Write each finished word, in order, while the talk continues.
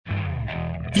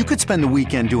You could spend the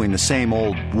weekend doing the same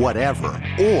old whatever,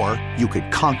 or you could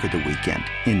conquer the weekend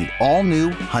in the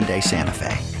all-new Hyundai Santa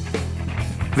Fe.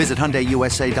 Visit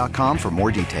HyundaiUSA.com for more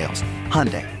details.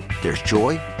 Hyundai, there's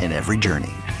joy in every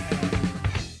journey.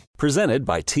 Presented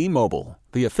by T-Mobile,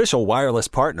 the official wireless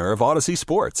partner of Odyssey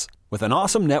Sports. With an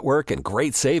awesome network and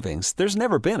great savings, there's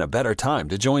never been a better time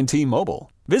to join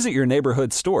T-Mobile. Visit your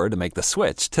neighborhood store to make the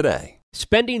switch today.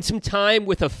 Spending some time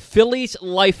with a Phillies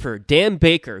lifer, Dan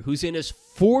Baker, who's in his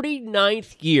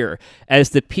 49th year as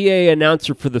the PA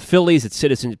announcer for the Phillies at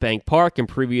Citizens Bank Park and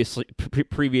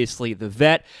previously the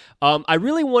Vet. I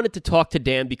really wanted to talk to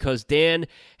Dan because Dan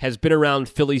has been around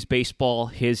Phillies baseball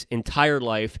his entire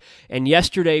life, and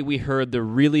yesterday we heard the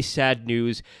really sad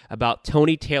news about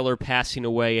Tony Taylor passing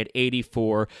away at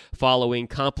 84 following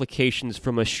complications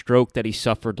from a stroke that he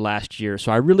suffered last year.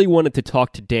 So I really wanted to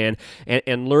talk to Dan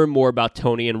and learn more about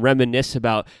Tony and reminisce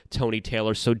about Tony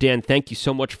Taylor. So Dan, thank you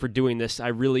so much for doing this. I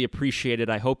really appreciate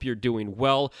it. I hope you're doing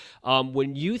well.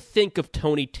 When you think of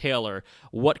Tony Taylor,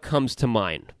 what comes to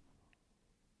mind?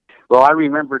 Well, I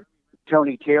remember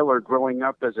Tony Taylor growing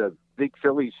up as a big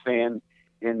Phillies fan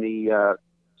in the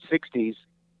 60s.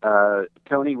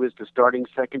 Tony was the starting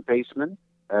second baseman,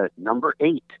 number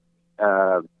 8.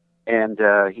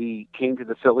 And he came to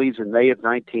the Phillies in May of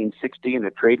 1960 in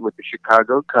a trade with the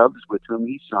Chicago Cubs, with whom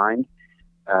he signed.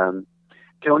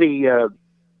 Tony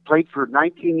played for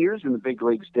 19 years in the big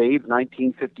leagues, Dave,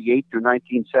 1958 through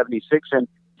 1976, and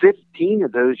 15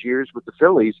 of those years with the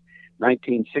Phillies,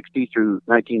 1960 through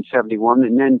 1971.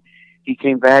 And then he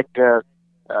came back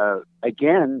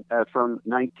again from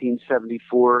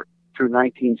 1974 through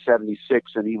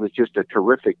 1976, and he was just a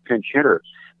terrific pinch hitter.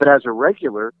 But as a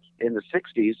regular in the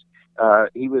 60s,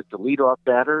 he was the leadoff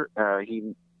batter.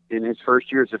 In his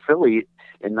first year as a Philly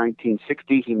in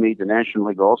 1960, he made the National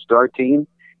League All-Star team.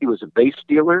 He was a base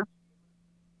stealer,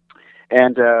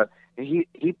 and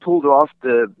he pulled off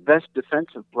the best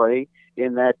defensive play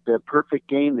in that perfect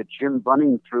game that Jim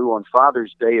Bunning threw on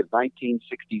Father's Day of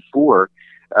 1964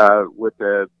 with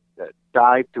a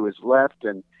dive to his left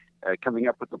and coming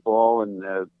up with the ball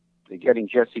and getting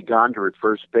Jesse Gonder at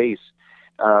first base.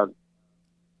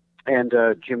 And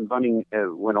Jim Bunning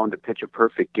went on to pitch a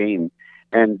perfect game.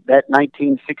 And that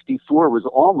 1964 was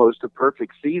almost a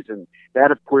perfect season.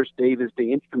 That, of course, Dave, is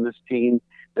the infamous team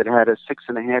that had a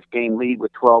 6.5 game lead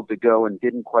with 12 to go and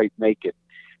didn't quite make it.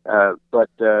 But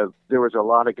there was a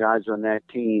lot of guys on that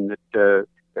team that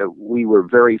we were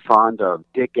very fond of.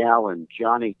 Dick Allen,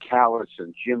 Johnny Callis,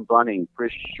 and Jim Bunning,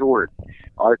 Chris Short,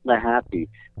 Art Mahaffey.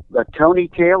 But Tony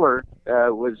Taylor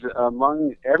was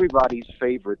among everybody's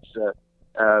favorites.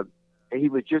 He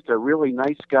was just a really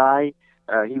nice guy.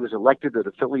 He was elected to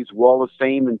the Phillies Wall of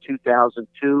Fame in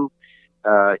 2002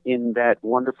 in that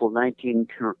wonderful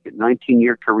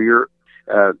 19-year career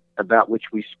about which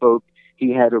we spoke.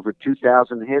 He had over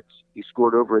 2,000 hits. He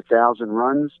scored over 1,000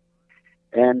 runs.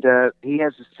 And he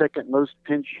has the second most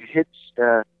pinch hits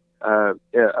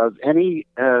of any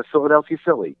Philadelphia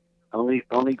Philly. Only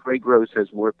Greg Gross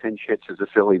has more pinch hits as a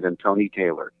Philly than Tony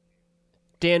Taylor.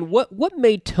 Dan, what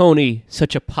made Tony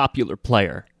such a popular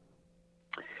player?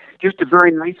 Just a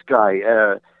very nice guy.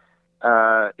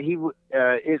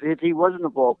 If he wasn't a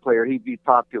ball player, he'd be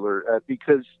popular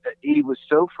because he was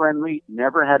so friendly,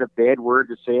 never had a bad word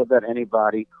to say about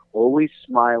anybody, always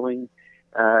smiling,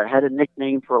 had a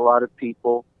nickname for a lot of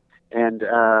people, and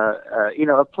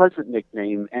a pleasant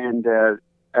nickname, and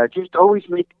just always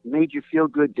made you feel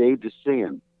good, Dave, to see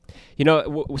him. You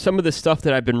know, some of the stuff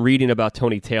that I've been reading about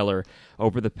Tony Taylor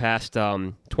over the past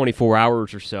 24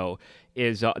 hours or so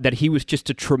is that he was just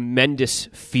a tremendous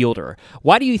fielder.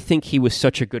 Why do you think he was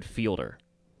such a good fielder?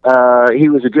 He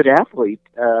was a good athlete,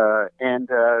 and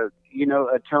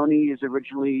Tony is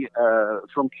originally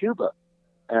from Cuba,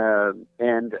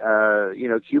 and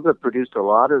Cuba produced a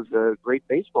lot of great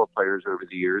baseball players over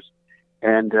the years,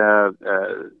 and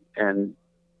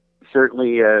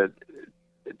certainly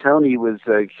Tony was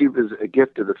Cuba's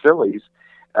gift to the Phillies,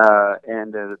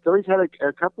 and the Phillies had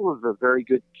a couple of very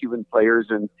good Cuban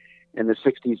players in the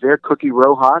 60s there. Cookie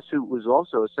Rojas, who was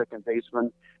also a second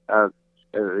baseman, a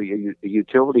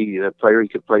utility player. He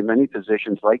could play many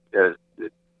positions like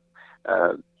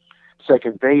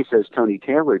second base, as Tony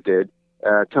Taylor did.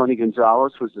 Tony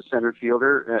Gonzalez was the center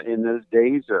fielder in those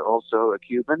days, also a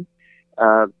Cuban.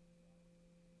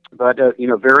 But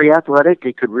very athletic.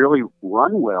 He could really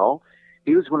run well.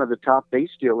 He was one of the top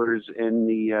base stealers in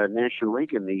the National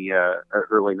League in the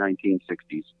early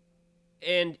 1960s.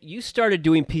 And you started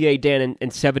doing PA, Dan, in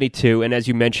 72, and as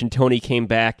you mentioned, Tony came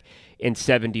back in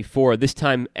 74, this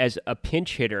time as a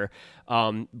pinch hitter.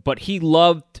 But he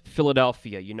loved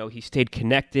Philadelphia. You know, he stayed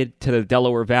connected to the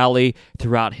Delaware Valley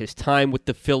throughout his time with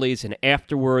the Phillies and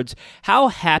afterwards. How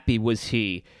happy was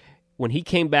he when he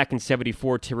came back in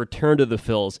 74 to return to the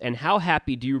Phils, and how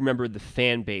happy do you remember the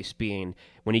fan base being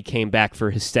when he came back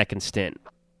for his second stint?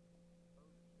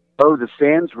 Oh, the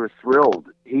fans were thrilled.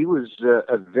 He was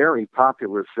a very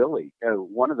popular Philly,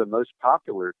 one of the most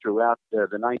popular throughout the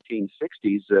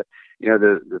 1960s.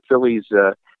 The Phillies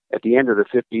at the end of the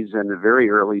 50s and the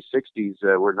very early 60s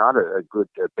were not a good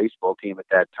baseball team at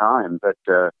that time, but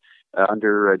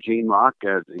under Gene Mauch,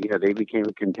 they became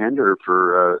a contender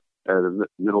for the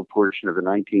middle portion of the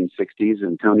 1960s,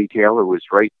 and Tony Taylor was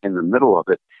right in the middle of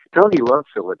it. Tony loved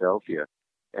Philadelphia,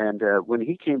 and when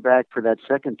he came back for that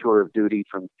second tour of duty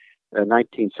from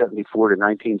 1974 to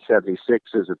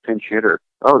 1976 as a pinch hitter,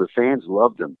 the fans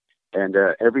loved him. And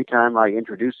every time I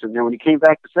introduced him, now when he came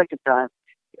back the second time,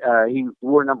 he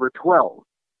wore number 12,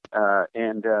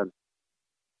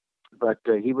 but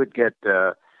he would get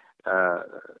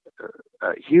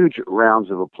huge rounds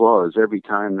of applause every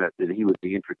time that he would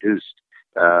be introduced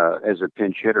as a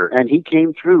pinch hitter, and he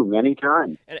came through many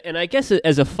times. And I guess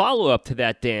as a follow-up to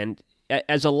that, Dan,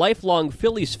 as a lifelong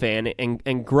Phillies fan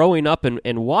and growing up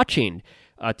and watching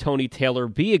Tony Taylor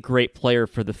be a great player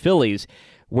for the Phillies,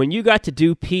 when you got to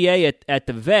do PA at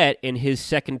the Vet in his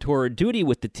second tour of duty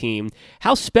with the team,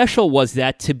 how special was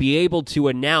that to be able to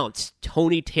announce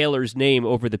Tony Taylor's name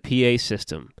over the PA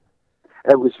system?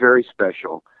 It was very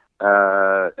special.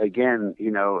 Again,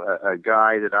 a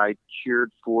guy that I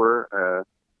cheered for,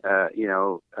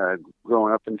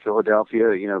 growing up in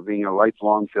Philadelphia, being a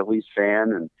lifelong Phillies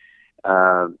fan. And,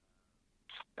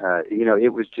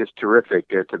 it was just terrific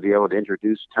to be able to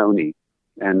introduce Tony.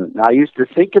 And I used to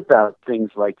think about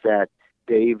things like that,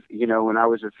 Dave, when I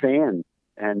was a fan.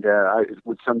 And I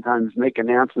would sometimes make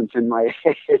announcements in my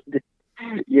head,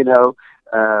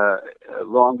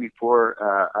 long before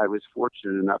I was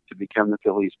fortunate enough to become the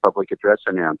Phillies public address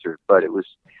announcer. But it was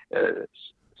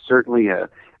certainly a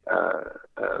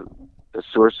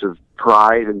source of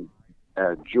pride and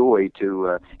joy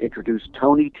to introduce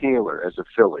Tony Taylor as a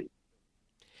Philly.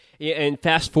 Yeah, and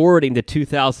fast forwarding to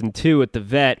 2002 at the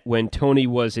Vet when Tony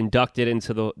was inducted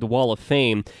into the Wall of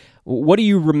Fame, what do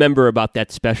you remember about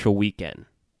that special weekend?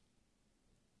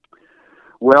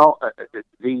 Well,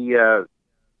 the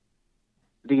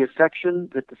affection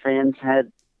that the fans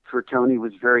had for Tony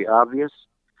was very obvious,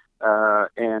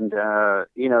 and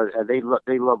they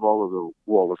love all of the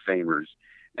Wall of Famers,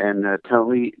 and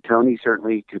Tony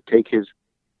certainly could take his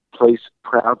place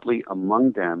proudly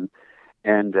among them,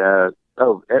 and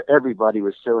everybody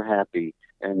was so happy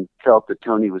and felt that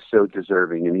Tony was so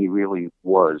deserving, and he really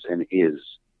was and is.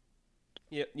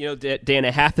 Dan,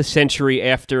 a half a century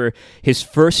after his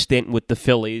first stint with the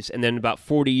Phillies, and then about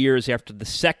 40 years after the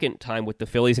second time with the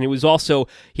Phillies, and he was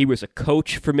a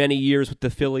coach for many years with the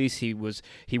Phillies. He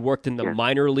worked in the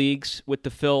minor leagues with the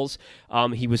Phils.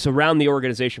 He was around the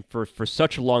organization for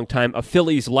such a long time, a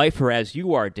Phillies lifer as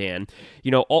you are, Dan.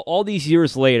 All these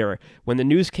years later, when the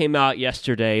news came out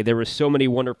yesterday, there were so many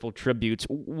wonderful tributes.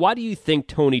 Why do you think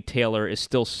Tony Taylor is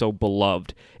still so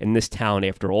beloved in this town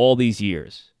after all these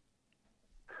years?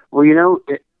 Well,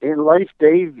 in life,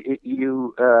 Dave, if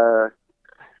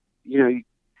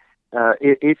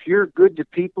you're good to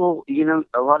people,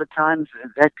 a lot of times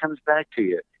that comes back to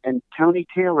you. And Tony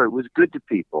Taylor was good to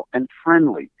people and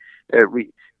friendly.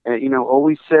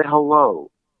 Always said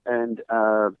hello. And,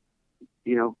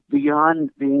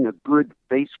 beyond being a good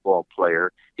baseball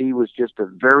player, he was just a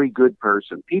very good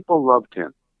person. People loved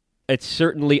him. It's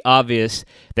certainly obvious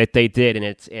that they did, and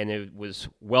it was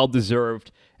well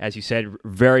deserved. As you said,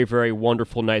 very, very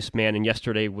wonderful, nice man. And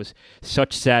yesterday was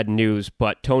such sad news,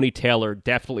 but Tony Taylor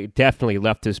definitely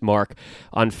left his mark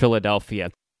on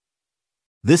Philadelphia.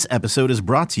 This episode is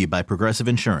brought to you by Progressive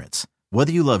Insurance.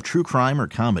 Whether you love true crime or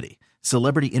comedy,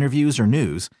 celebrity interviews or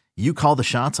news, you call the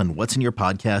shots on what's in your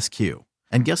podcast queue.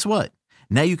 And guess what?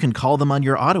 Now you can call them on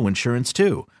your auto insurance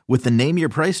too, with the Name Your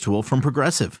Price tool from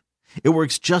Progressive. It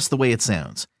works just the way it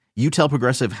sounds. You tell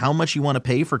Progressive how much you want to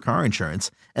pay for car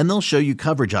insurance, and they'll show you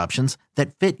coverage options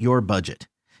that fit your budget.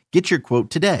 Get your quote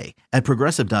today at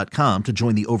Progressive.com to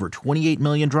join the over 28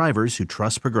 million drivers who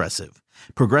trust Progressive.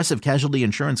 Progressive Casualty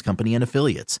Insurance Company and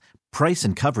Affiliates. Price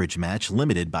and coverage match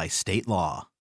limited by state law.